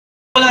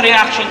Walang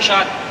reaction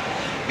shot.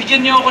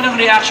 Bigyan niyo ako ng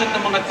reaction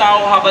ng mga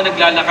tao habang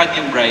naglalakad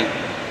yung bride.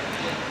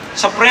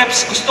 Sa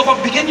preps, gusto ko,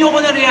 bigyan niyo ako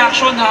ng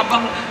reaction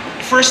habang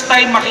first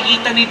time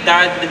makikita ni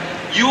dad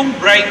yung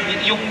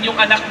bride, yung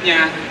anak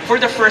niya, for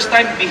the first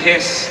time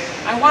bihes.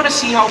 I want to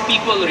see how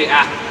people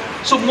react.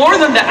 So more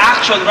than the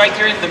action right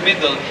here in the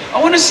middle, I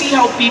want to see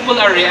how people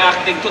are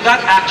reacting to that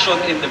action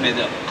in the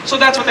middle. So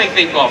that's what I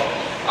think of.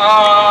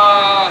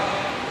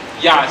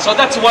 Yeah, so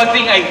that's one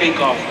thing I think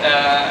of.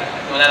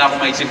 Wala na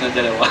akong maisip ng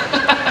dalawa.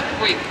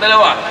 Wait,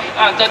 dalawa.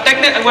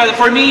 Well,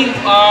 for me,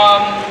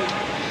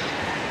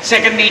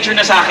 second nature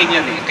na sa akin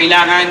yan eh.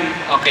 Kailangan,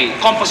 okay,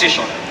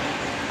 composition.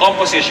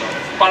 Composition.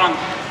 Parang,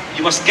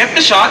 you must get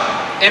the shot,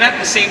 and at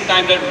the same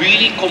time, that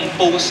really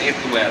compose it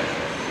well.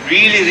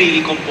 Really,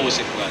 really compose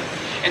it well.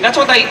 And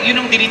that's what yun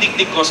ang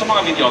dinidigdig ko sa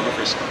mga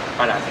videographers ko,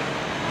 parati.